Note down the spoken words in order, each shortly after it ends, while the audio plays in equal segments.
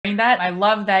sharing that. I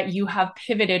love that you have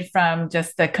pivoted from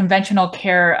just the conventional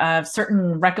care of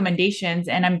certain recommendations.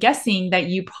 And I'm guessing that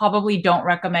you probably don't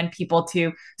recommend people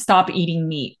to stop eating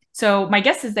meat. So my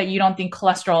guess is that you don't think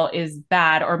cholesterol is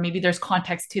bad, or maybe there's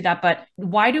context to that. But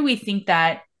why do we think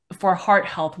that for heart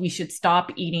health, we should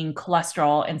stop eating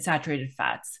cholesterol and saturated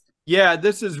fats? Yeah,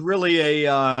 this is really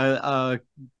a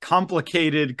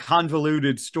complicated,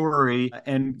 convoluted story.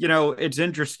 And, it's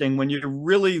interesting when you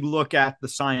really look at the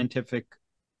scientific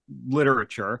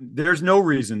literature, there's no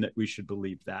reason that we should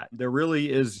believe that. There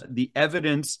really is the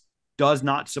evidence does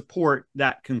not support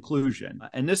that conclusion.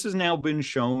 And this has now been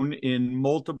shown in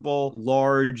multiple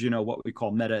large, what we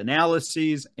call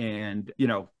meta-analyses and,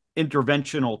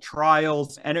 interventional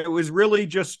trials. And it was really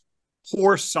just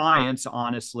poor science,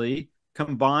 honestly,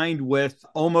 combined with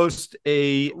almost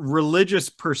a religious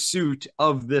pursuit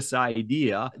of this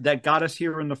idea that got us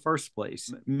here in the first place.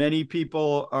 Many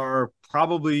people are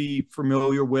probably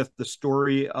familiar with the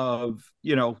story of,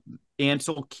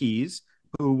 Ancel Keys,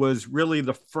 who was really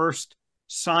the first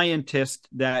scientist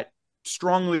that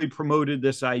strongly promoted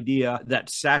this idea that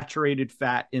saturated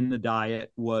fat in the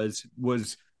diet was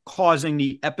causing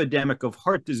the epidemic of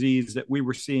heart disease that we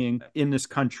were seeing in this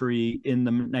country in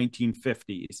the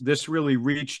 1950s. This really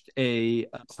reached a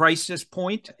crisis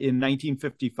point in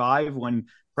 1955 when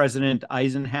President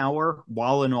Eisenhower,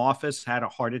 while in office, had a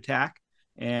heart attack.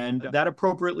 And that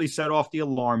appropriately set off the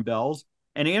alarm bells.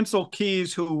 And Ancel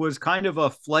Keys, who was kind of a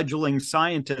fledgling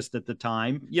scientist at the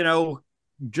time,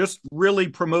 just really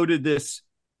promoted this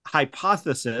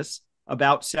hypothesis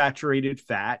about saturated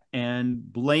fat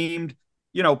and blamed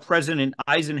President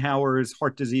Eisenhower's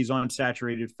heart disease on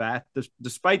saturated fat,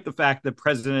 despite the fact that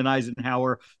President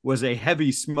Eisenhower was a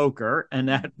heavy smoker, and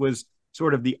that was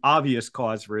sort of the obvious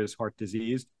cause for his heart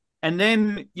disease. And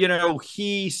then,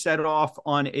 he set off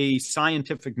on a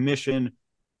scientific mission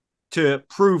to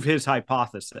prove his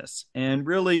hypothesis. And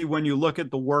really, when you look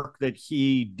at the work that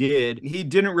he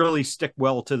didn't really stick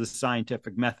well to the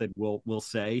scientific method, we'll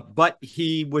say, but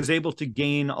he was able to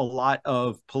gain a lot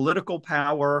of political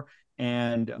power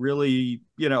and really,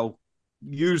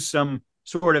 use some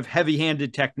sort of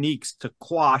heavy-handed techniques to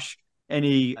quash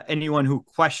anyone who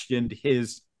questioned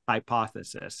his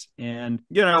hypothesis. And,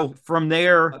 from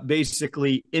there,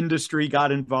 basically industry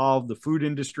got involved, the food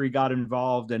industry got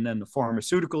involved, and then the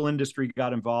pharmaceutical industry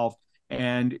got involved.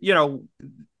 And,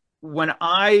 when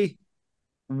I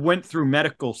went through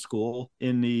medical school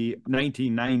in the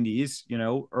 1990s,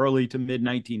 early to mid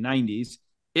 1990s,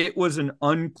 it was an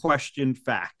unquestioned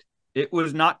fact. It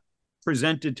was not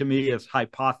presented to me as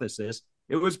hypothesis.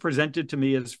 It was presented to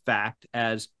me as fact,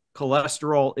 as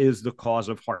cholesterol is the cause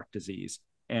of heart disease.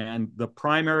 And the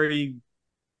primary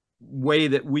way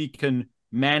that we can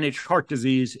manage heart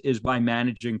disease is by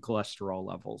managing cholesterol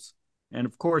levels. And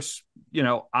of course,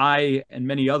 I and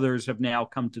many others have now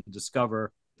come to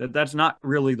discover that that's not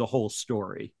really the whole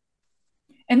story.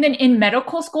 And then in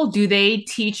medical school, do they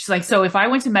teach so if I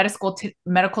went to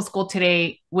medical school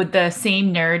today, would the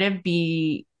same narrative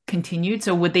be continued?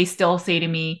 So would they still say to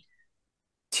me,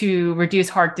 to reduce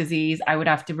heart disease, I would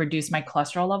have to reduce my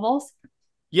cholesterol levels?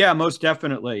 Yeah, most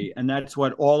definitely. And that's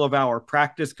what all of our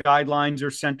practice guidelines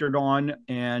are centered on.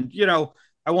 And,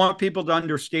 I want people to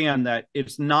understand that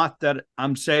it's not that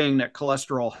I'm saying that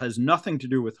cholesterol has nothing to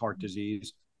do with heart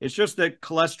disease. It's just that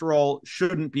cholesterol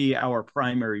shouldn't be our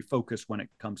primary focus when it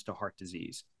comes to heart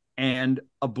disease. And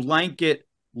a blanket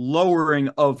lowering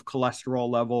of cholesterol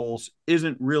levels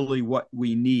isn't really what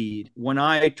we need. When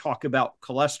I talk about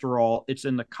cholesterol, it's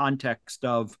in the context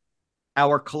of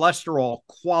our cholesterol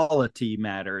quality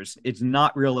matters. It's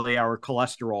not really our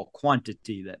cholesterol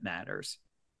quantity that matters.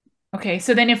 Okay,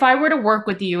 so then if I were to work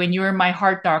with you and you were my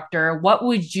heart doctor, what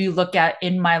would you look at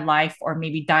in my life, or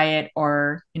maybe diet,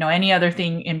 or any other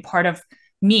thing in part of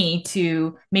me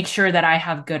to make sure that I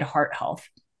have good heart health?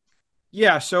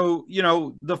 Yeah, so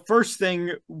the first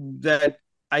thing that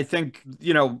I think,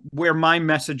 where my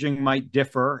messaging might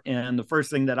differ, and the first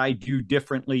thing that I do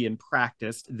differently in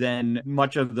practice than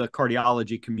much of the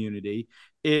cardiology community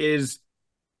is,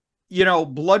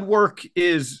 blood work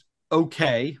is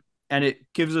okay, and it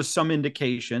gives us some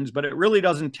indications, but it really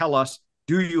doesn't tell us,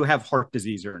 do you have heart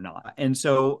disease or not? And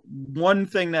so one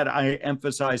thing that I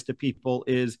emphasize to people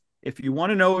is, if you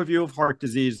want to know if you have heart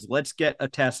disease, let's get a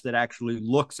test that actually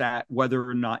looks at whether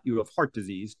or not you have heart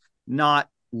disease, not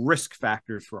risk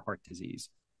factors for heart disease.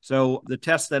 So the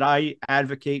test that I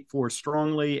advocate for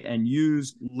strongly and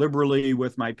use liberally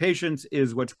with my patients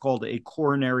is what's called a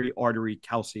coronary artery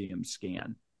calcium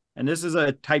scan. And this is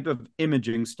a type of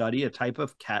imaging study, a type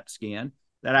of CAT scan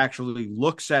that actually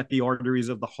looks at the arteries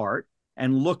of the heart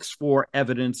and looks for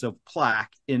evidence of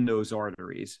plaque in those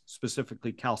arteries,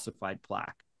 specifically calcified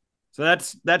plaque. So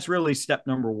that's really step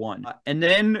number one. And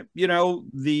then,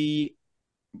 the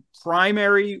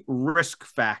primary risk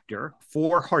factor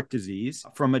for heart disease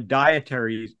from a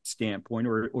dietary standpoint,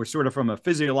 or sort of from a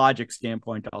physiologic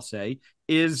standpoint, I'll say,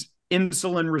 is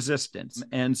insulin resistance.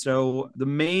 And so the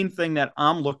main thing that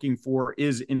I'm looking for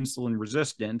is insulin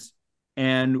resistance.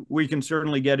 And we can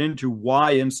certainly get into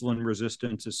why insulin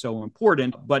resistance is so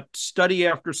important. But study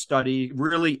after study,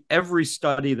 really every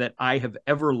study that I have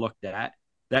ever looked at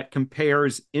that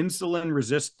compares insulin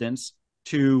resistance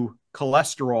to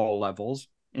cholesterol levels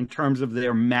in terms of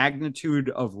their magnitude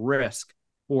of risk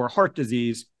for heart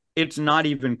disease, it's not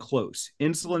even close.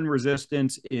 Insulin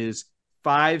resistance is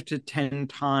 5 to 10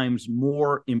 times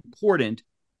more important,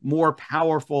 more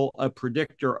powerful a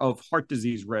predictor of heart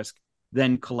disease risk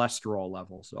than cholesterol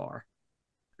levels are.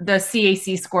 The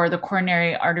CAC score, the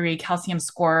coronary artery calcium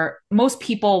score, most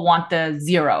people want the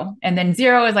 0. And then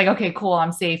 0 is like, okay, cool,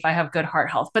 I'm safe, I have good heart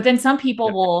health. But then some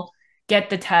people will get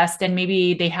the test and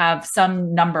maybe they have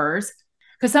some numbers.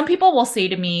 Because some people will say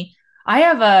to me, I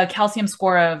have a calcium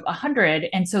score of 100.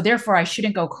 And so therefore I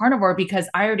shouldn't go carnivore because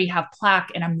I already have plaque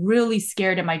and I'm really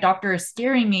scared. And my doctor is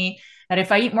scaring me that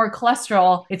if I eat more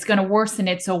cholesterol, it's going to worsen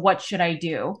it. So what should I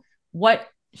do? What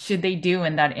should they do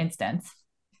in that instance?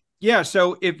 Yeah,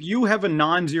 so if you have a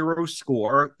non-zero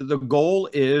score, the goal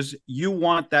is you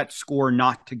want that score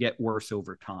not to get worse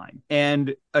over time.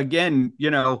 And again,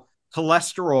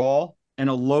 cholesterol and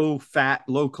a low fat,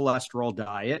 low cholesterol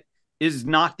diet is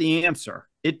not the answer.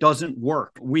 It doesn't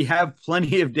work. We have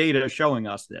plenty of data showing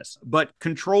us this, but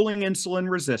controlling insulin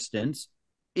resistance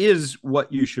is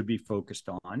what you should be focused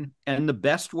on. And the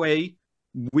best way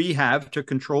we have to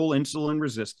control insulin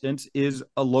resistance is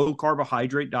a low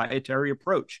carbohydrate dietary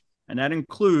approach. And that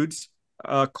includes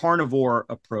a carnivore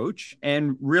approach.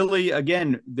 And really,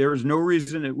 again, there's no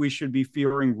reason that we should be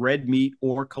fearing red meat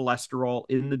or cholesterol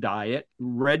in the diet.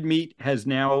 Red meat has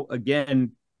now,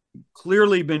 again,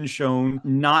 clearly been shown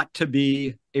not to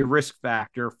be a risk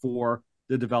factor for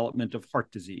the development of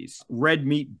heart disease. Red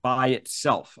meat by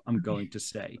itself, I'm going to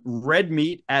say. Red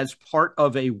meat as part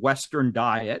of a Western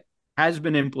diet has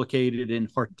been implicated in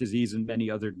heart disease and many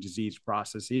other disease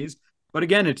processes. But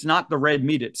again, it's not the red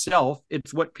meat itself.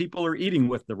 It's what people are eating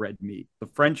with the red meat. The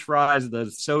French fries,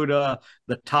 the soda,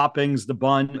 the toppings, the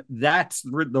bun, that's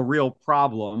the real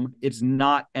problem. It's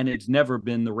not, and it's never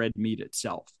been the red meat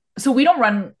itself. So we don't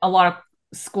run a lot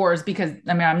of scores because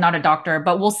I'm not a doctor,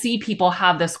 but we'll see people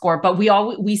have the score, but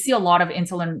we see a lot of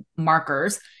insulin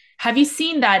markers. Have you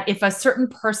seen that if a certain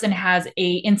person has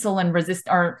a insulin resist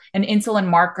or an insulin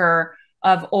marker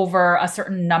of over a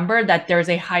certain number, that there's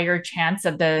a higher chance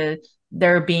of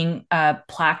there being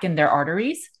plaque in their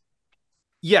arteries?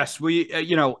 Yes,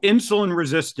 insulin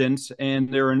resistance, and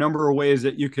there are a number of ways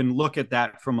that you can look at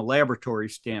that from a laboratory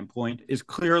standpoint, is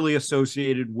clearly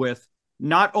associated with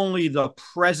not only the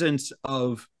presence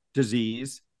of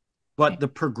disease, but the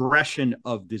progression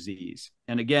of disease.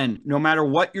 And again, no matter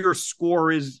what your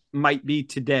score might be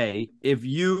today, if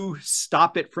you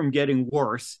stop it from getting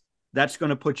worse, that's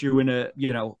going to put you in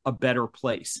a better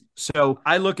place. So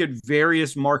I look at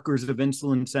various markers of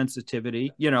insulin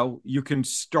sensitivity. You can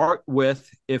start with,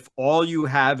 if all you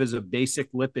have is a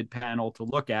basic lipid panel to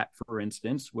look at, for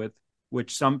instance,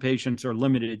 which some patients are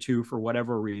limited to for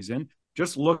whatever reason,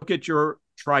 just look at your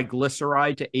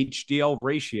triglyceride to HDL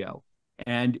ratio.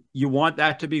 And you want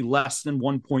that to be less than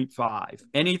 1.5.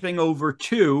 Anything over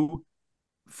 2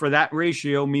 for that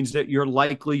ratio means that you're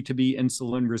likely to be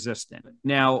insulin resistant.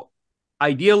 Now,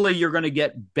 ideally, you're going to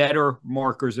get better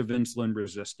markers of insulin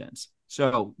resistance.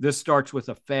 So this starts with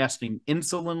a fasting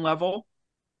insulin level.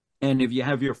 And if you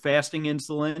have your fasting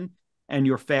insulin and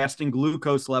your fasting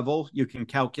glucose level, you can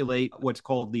calculate what's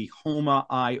called the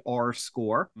HOMA-IR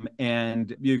score.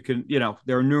 And you can,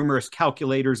 there are numerous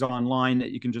calculators online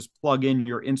that you can just plug in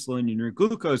your insulin and your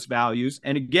glucose values.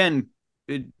 And again,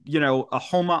 a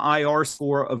HOMA-IR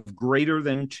score of greater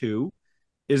than 2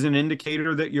 is an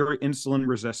indicator that you're insulin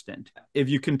resistant. If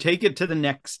you can take it to the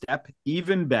next step,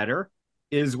 even better,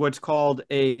 is what's called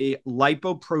a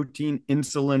lipoprotein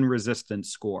insulin resistance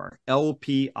score,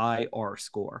 LPIR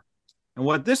score. And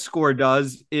what this score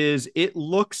does is it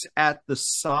looks at the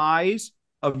size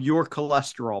of your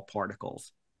cholesterol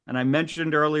particles. And I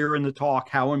mentioned earlier in the talk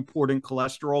how important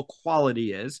cholesterol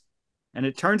quality is. And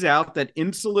it turns out that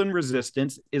insulin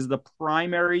resistance is the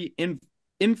primary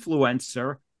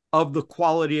influencer of the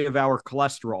quality of our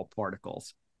cholesterol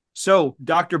particles. So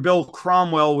Dr. Bill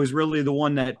Cromwell was really the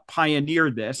one that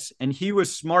pioneered this, and he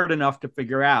was smart enough to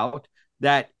figure out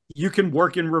that you can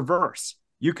work in reverse.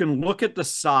 you can look at the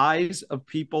size of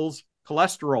people's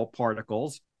cholesterol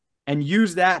particles and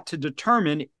use that to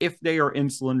determine if they are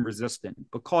insulin resistant,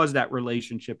 because that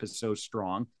relationship is so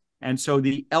strong. And so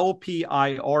the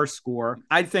LPIR score,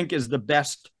 I think, is the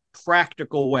best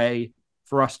practical way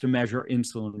for us to measure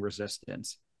insulin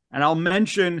resistance. And I'll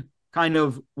mention kind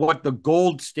of what the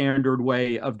gold standard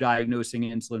way of diagnosing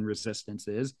insulin resistance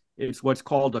is. It's what's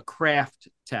called a Kraft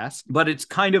test, but it's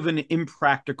kind of an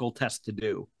impractical test to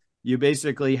do. You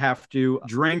basically have to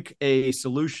drink a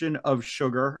solution of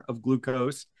sugar, of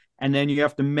glucose, and then you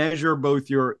have to measure both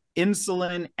your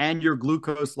insulin and your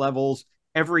glucose levels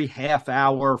every half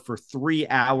hour for 3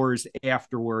 hours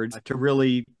afterwards to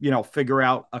really, figure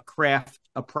out a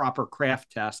proper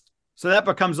Kraft test. So that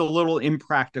becomes a little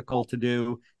impractical to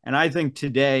do. And I think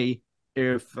today,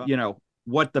 if,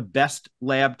 what the best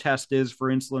lab test is for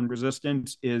insulin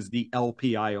resistance is the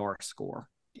LPIR score.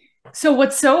 So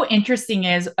what's so interesting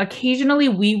is occasionally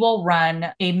we will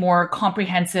run a more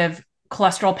comprehensive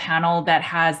cholesterol panel that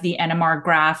has the NMR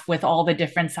graph with all the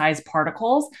different size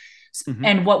particles. Mm-hmm.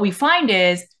 And what we find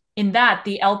is in that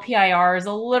the LPIR is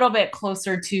a little bit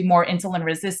closer to more insulin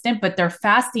resistant, but their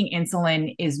fasting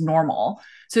insulin is normal.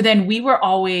 So then we were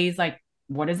always like,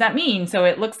 what does that mean? So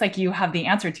it looks like you have the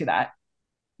answer to that.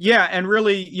 Yeah. And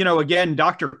really, again,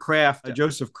 Dr. Kraft,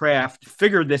 Joseph Kraft,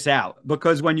 figured this out,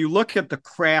 because when you look at the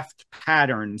Kraft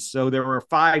patterns, so there are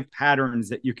 5 patterns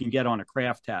that you can get on a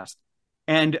Kraft test.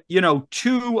 And,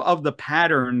 2 of the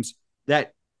patterns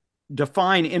that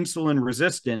define insulin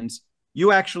resistance,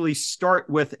 you actually start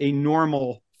with a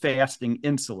normal fasting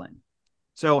insulin.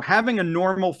 So having a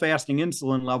normal fasting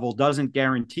insulin level doesn't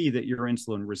guarantee that you're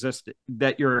insulin resistant,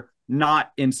 that you're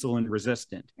not insulin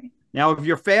resistant. Now, if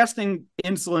your fasting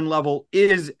insulin level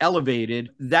is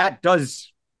elevated, that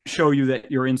does show you that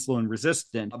you're insulin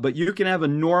resistant, but you can have a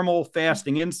normal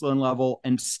fasting insulin level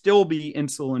and still be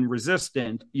insulin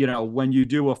resistant, when you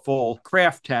do a full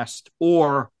Kraft test,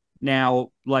 or now,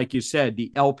 like you said,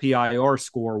 the LPIR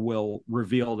score will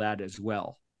reveal that as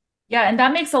well. Yeah, and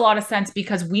that makes a lot of sense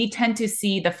because we tend to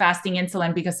see the fasting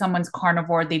insulin because someone's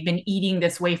carnivore, they've been eating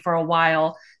this way for a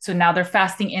while. So now their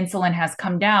fasting insulin has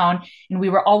come down. And we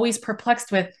were always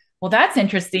perplexed with, well, that's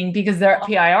interesting because their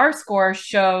PIR score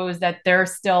shows that they're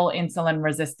still insulin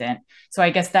resistant. So I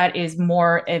guess that is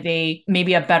more of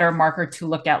maybe a better marker to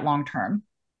look at long term.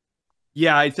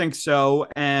 Yeah, I think so.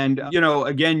 And,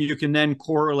 again, you can then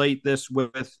correlate this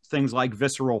with things like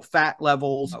visceral fat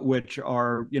levels, which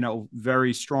are,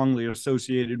 very strongly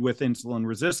associated with insulin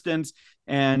resistance.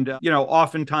 And,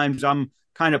 oftentimes I'm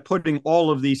kind of putting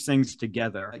all of these things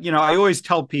together. I always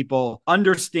tell people,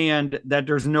 understand that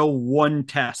there's no one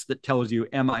test that tells you,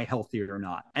 am I healthy or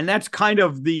not? And that's kind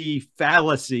of the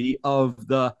fallacy of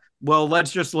well,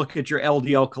 let's just look at your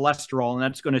LDL cholesterol, and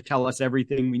that's going to tell us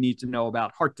everything we need to know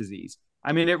about heart disease.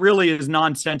 I mean, it really is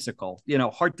nonsensical.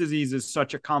 Heart disease is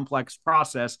such a complex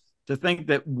process. To think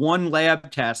that one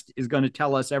lab test is going to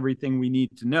tell us everything we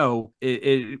need to know,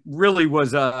 it really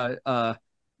was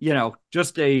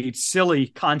just a silly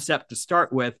concept to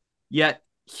start with. Yet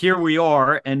here we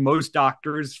are, and most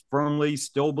doctors firmly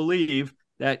still believe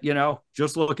that,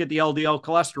 just look at the LDL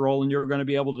cholesterol and you're going to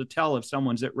be able to tell if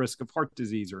someone's at risk of heart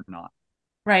disease or not.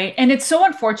 Right. And it's so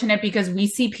unfortunate because we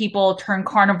see people turn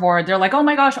carnivore. They're like, oh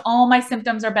my gosh, all my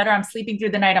symptoms are better. I'm sleeping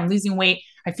through the night. I'm losing weight.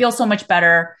 I feel so much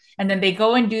better. And then they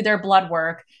go and do their blood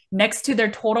work. Next to their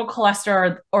total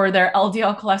cholesterol or their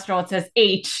LDL cholesterol, it says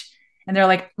H. And they're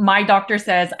like, my doctor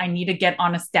says I need to get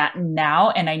on a statin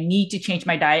now and I need to change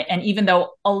my diet. And even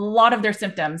though a lot of their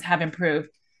symptoms have improved,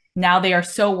 now they are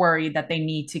so worried that they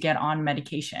need to get on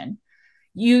medication.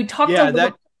 You talked a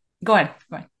little. Go ahead.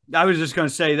 I was just going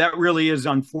to say that really is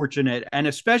unfortunate. And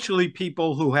especially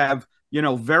people who have,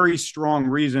 very strong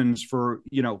reasons for,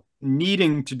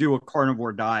 needing to do a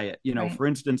carnivore diet. Right. For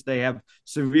instance, they have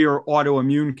severe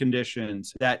autoimmune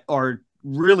conditions that are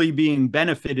really being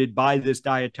benefited by this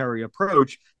dietary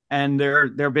approach. And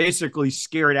they're basically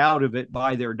scared out of it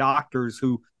by their doctors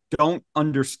who don't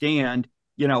understand,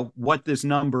 what this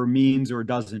number means or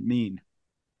doesn't mean.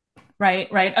 Right.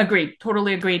 Agreed.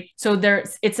 Totally agreed. So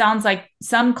it sounds like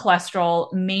some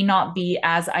cholesterol may not be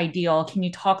as ideal. Can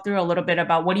you talk through a little bit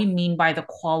about what do you mean by the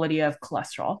quality of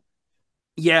cholesterol?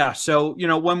 Yeah. So,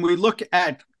 when we look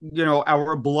at,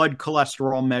 our blood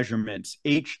cholesterol measurements,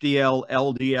 HDL,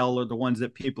 LDL are the ones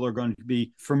that people are going to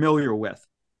be familiar with.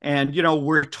 And,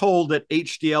 we're told that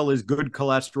HDL is good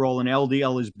cholesterol and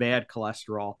LDL is bad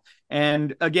cholesterol.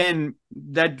 And again,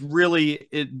 that really,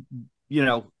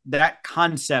 that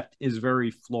concept is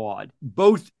very flawed.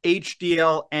 Both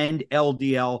HDL and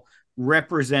LDL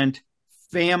represent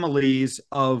families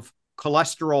of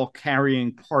cholesterol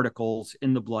carrying particles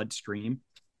in the bloodstream.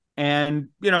 And,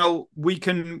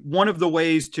 one of the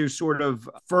ways to sort of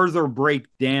further break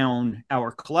down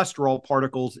our cholesterol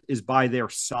particles is by their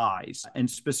size. And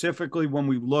specifically, when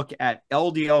we look at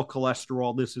LDL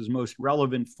cholesterol, this is most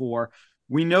relevant for,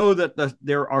 we know that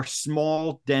there are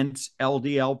small, dense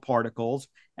LDL particles,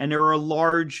 and there are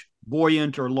large,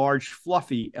 buoyant or large,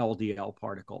 fluffy LDL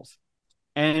particles.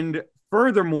 And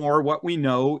furthermore, what we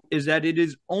know is that it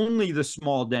is only the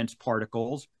small, dense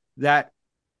particles that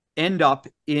end up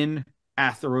in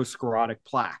atherosclerotic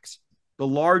plaques. The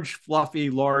large, fluffy,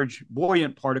 large,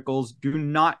 buoyant particles do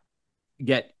not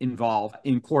get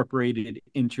incorporated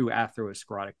into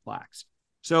atherosclerotic plaques.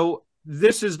 So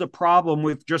this is the problem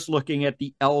with just looking at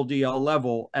the LDL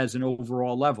level as an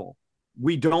overall level.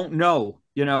 We don't know,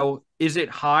 is it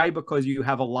high because you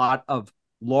have a lot of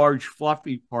large,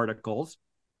 fluffy particles,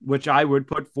 which I would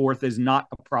put forth as not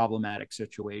a problematic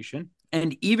situation.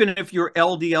 And even if your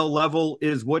LDL level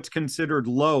is what's considered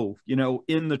low,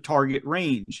 in the target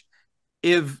range,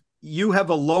 if you have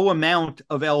a low amount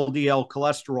of LDL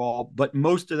cholesterol, but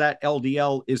most of that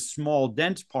LDL is small,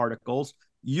 dense particles,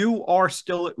 you are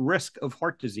still at risk of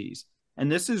heart disease. And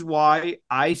this is why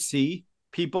I see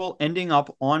people ending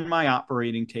up on my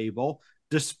operating table,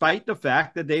 despite the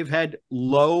fact that they've had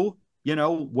low,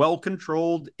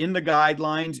 well-controlled in the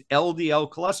guidelines LDL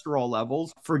cholesterol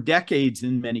levels for decades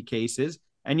in many cases.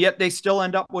 And yet they still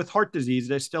end up with heart disease.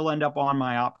 They still end up on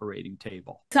my operating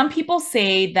table. Some people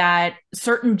say that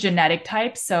certain genetic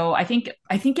types, so I think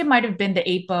it might have been the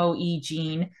ApoE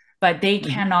gene, but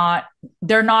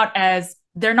they're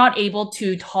not able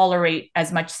to tolerate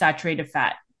as much saturated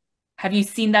fat. Have you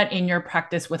seen that in your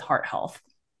practice with heart health?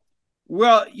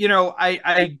 Well,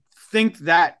 I think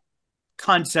that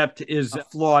concept is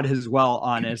flawed as well,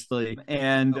 honestly.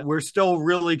 And we're still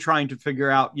really trying to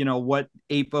figure out, what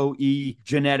ApoE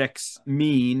genetics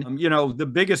mean. The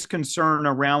biggest concern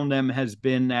around them has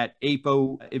been that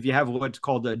if you have what's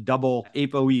called a double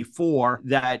ApoE4,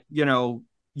 that,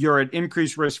 you're at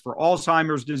increased risk for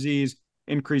Alzheimer's disease,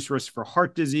 increased risk for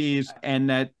heart disease,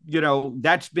 and that,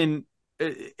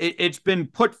 it's been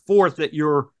put forth that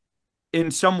you're in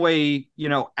some way,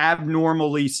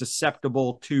 abnormally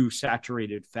susceptible to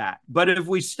saturated fat. But if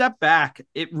we step back,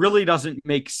 it really doesn't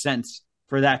make sense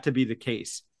for that to be the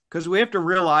case, because we have to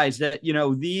realize that,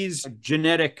 these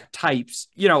genetic types,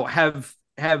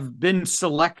 have been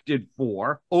selected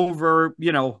for over,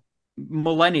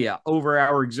 millennia, over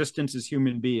our existence as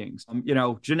human beings.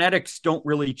 Genetics don't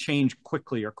really change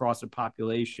quickly across a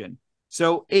population.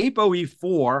 So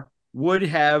ApoE4 would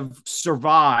have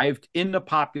survived in the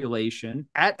population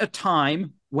at a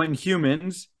time when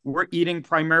humans were eating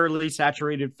primarily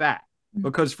saturated fat.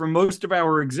 Because for most of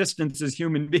our existence as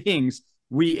human beings,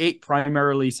 we ate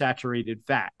primarily saturated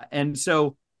fat. And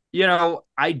so,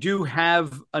 I do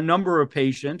have a number of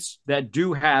patients that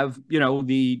do have,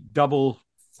 the double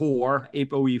 4,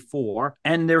 ApoE4,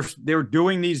 and they're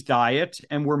doing these diets,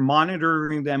 and we're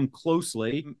monitoring them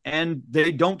closely, and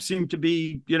they don't seem to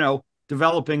be,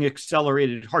 developing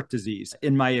accelerated heart disease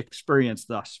in my experience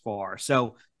thus far.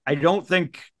 So I don't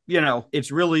think,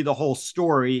 it's really the whole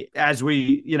story as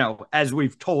we've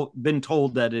been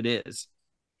told that it is.